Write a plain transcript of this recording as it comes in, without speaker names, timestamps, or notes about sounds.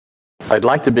I'd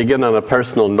like to begin on a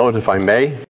personal note, if I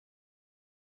may.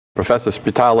 Professor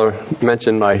Spitaler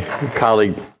mentioned my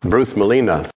colleague Bruce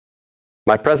Molina.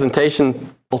 My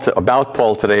presentation about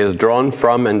Paul today is drawn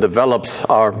from and develops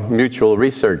our mutual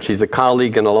research. He's a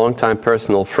colleague and a longtime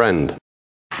personal friend.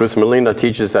 Bruce Molina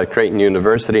teaches at Creighton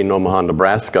University in Omaha,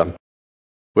 Nebraska.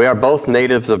 We are both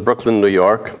natives of Brooklyn, New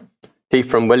York. He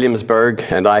from Williamsburg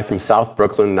and I from South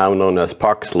Brooklyn, now known as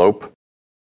Park Slope.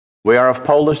 We are of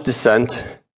Polish descent,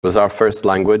 was our first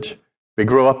language. We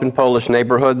grew up in Polish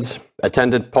neighborhoods,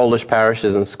 attended Polish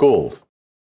parishes and schools.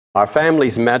 Our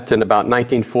families met in about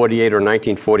 1948 or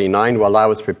 1949 while I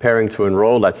was preparing to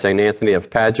enroll at St. Anthony of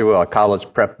Padua, a college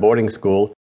prep boarding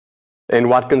school in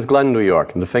Watkins Glen, New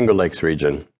York, in the Finger Lakes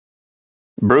region.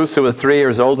 Bruce, who was 3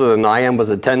 years older than I am, was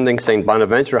attending St.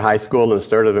 Bonaventure High School in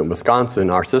Sturtevant,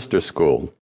 Wisconsin, our sister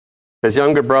school. His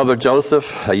younger brother,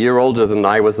 Joseph, a year older than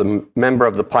I, was a member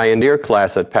of the pioneer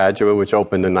class at Padua, which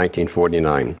opened in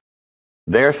 1949.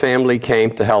 Their family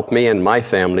came to help me and my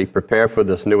family prepare for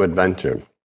this new adventure.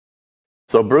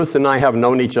 So Bruce and I have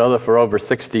known each other for over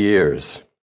 60 years.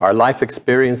 Our life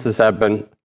experiences have been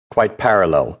quite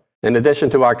parallel. In addition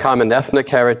to our common ethnic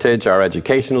heritage, our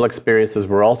educational experiences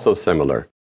were also similar.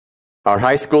 Our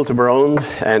high schools were owned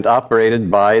and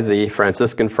operated by the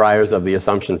Franciscan Friars of the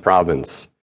Assumption Province.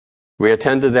 We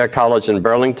attended their college in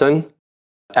Burlington,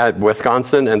 at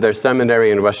Wisconsin, and their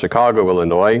seminary in West Chicago,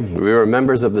 Illinois. We were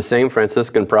members of the same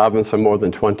Franciscan province for more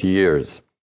than 20 years.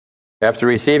 After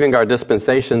receiving our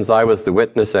dispensations, I was the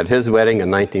witness at his wedding in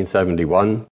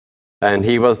 1971, and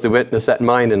he was the witness at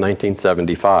mine in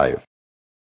 1975.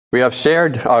 We have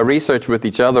shared our research with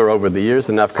each other over the years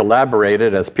and have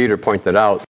collaborated, as Peter pointed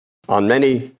out, on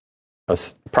many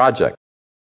projects.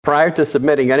 Prior to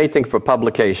submitting anything for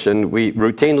publication, we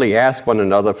routinely ask one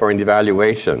another for an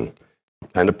evaluation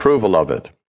and approval of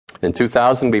it. In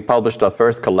 2000, we published our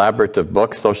first collaborative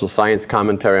book, Social Science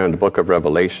Commentary on the Book of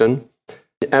Revelation,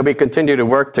 and we continue to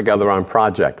work together on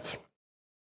projects.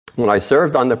 When I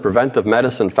served on the preventive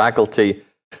medicine faculty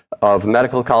of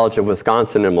Medical College of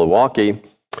Wisconsin in Milwaukee,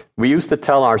 we used to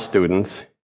tell our students,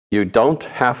 you don't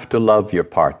have to love your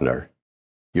partner.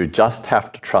 You just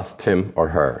have to trust him or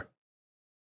her.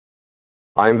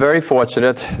 I'm very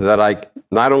fortunate that I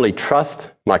not only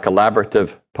trust my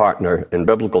collaborative partner in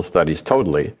biblical studies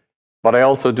totally, but I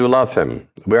also do love him.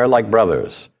 We are like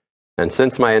brothers. And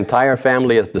since my entire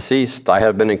family is deceased, I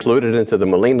have been included into the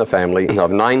Molina family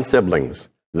of 9 siblings,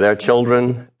 their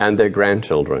children and their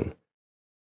grandchildren.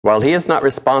 While he is not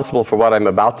responsible for what I'm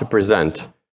about to present,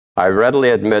 I readily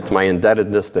admit my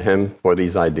indebtedness to him for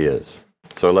these ideas.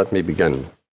 So let me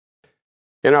begin.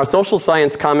 In our social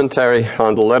science commentary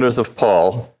on the letters of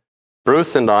Paul,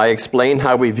 Bruce and I explain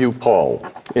how we view Paul.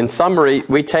 In summary,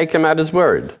 we take him at his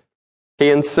word. He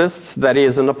insists that he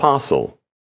is an apostle,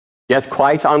 yet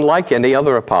quite unlike any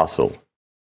other apostle.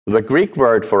 The Greek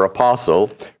word for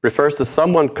apostle refers to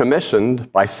someone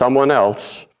commissioned by someone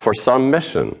else for some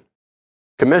mission.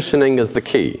 Commissioning is the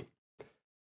key.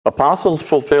 Apostles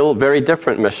fulfill very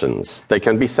different missions. They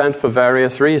can be sent for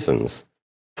various reasons.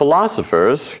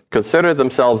 Philosophers consider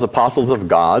themselves apostles of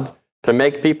God to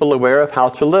make people aware of how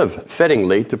to live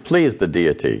fittingly to please the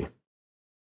deity.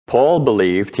 Paul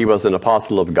believed he was an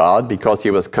apostle of God because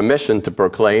he was commissioned to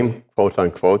proclaim, quote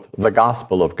unquote, the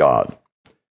gospel of God.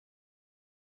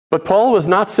 But Paul was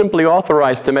not simply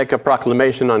authorized to make a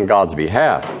proclamation on God's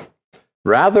behalf.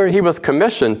 Rather, he was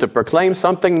commissioned to proclaim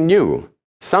something new,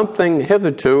 something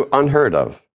hitherto unheard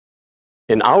of.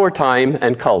 In our time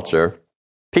and culture,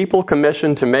 people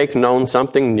commissioned to make known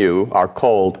something new are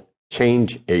called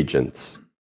change agents.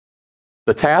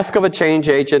 The task of a change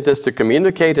agent is to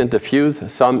communicate and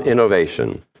diffuse some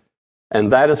innovation.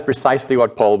 And that is precisely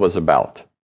what Paul was about.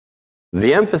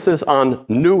 The emphasis on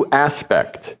new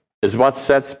aspect is what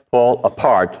sets Paul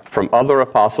apart from other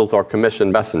apostles or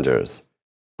commissioned messengers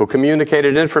who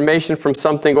communicated information from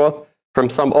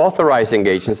some authorizing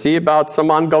agency about some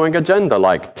ongoing agenda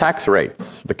like tax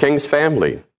rates, the king's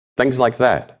family, things like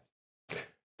that.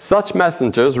 Such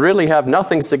messengers really have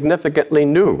nothing significantly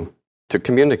new to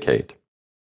communicate.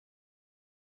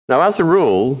 Now, as a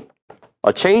rule,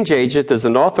 a change agent is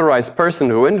an authorized person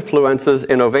who influences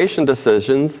innovation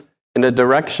decisions in a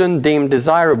direction deemed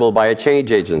desirable by a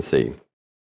change agency.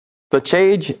 The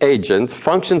change agent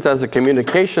functions as a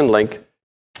communication link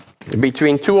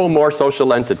between 2 or more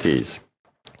social entities,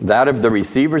 that of the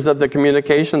receivers of the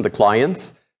communication, the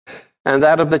clients, and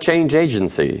that of the change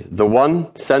agency, the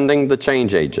one sending the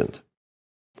change agent.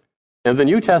 In the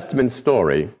New Testament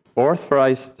story,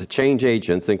 authorized change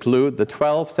agents include the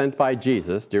 12 sent by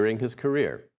Jesus during his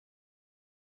career.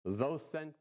 Those sent